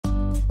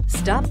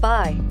Stop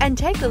by and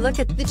take a look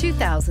at the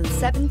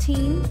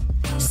 2017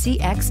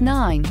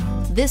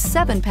 CX-9. This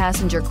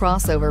 7-passenger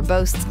crossover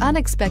boasts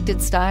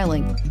unexpected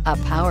styling, a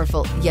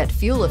powerful yet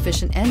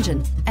fuel-efficient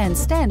engine, and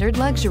standard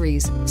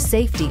luxuries.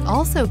 Safety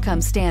also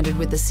comes standard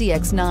with the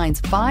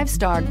CX-9's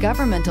 5-star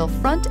governmental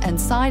front and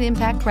side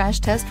impact crash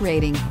test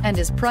rating and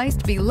is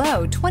priced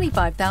below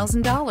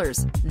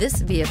 $25,000.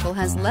 This vehicle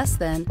has less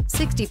than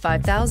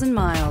 65,000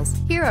 miles.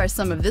 Here are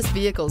some of this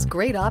vehicle's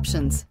great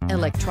options: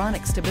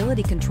 electronic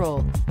stability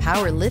control,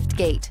 power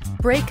liftgate,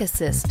 brake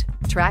assist,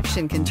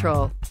 traction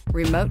control,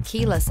 remote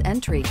keyless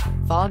entry,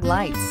 fog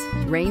lights,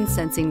 rain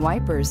sensing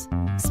wipers,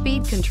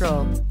 speed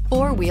control,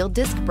 4-wheel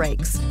disc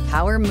brakes,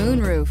 power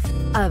moonroof.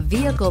 A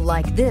vehicle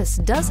like this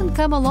doesn't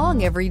come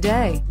along every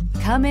day.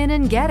 Come in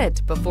and get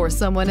it before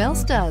someone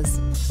else does.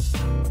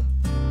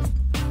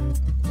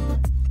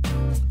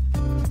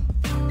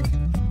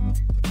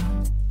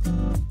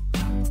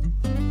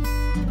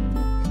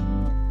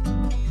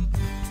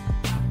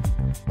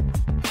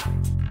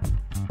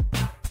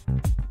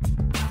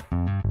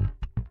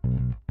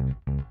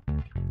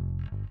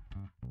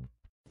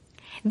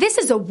 This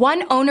is a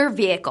one-owner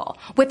vehicle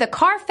with a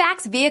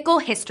Carfax Vehicle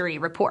History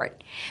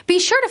Report. Be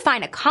sure to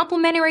find a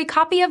complimentary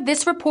copy of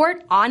this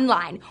report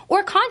online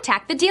or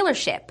contact the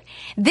dealership.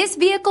 This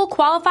vehicle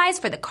qualifies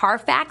for the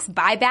Carfax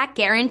Buyback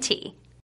Guarantee.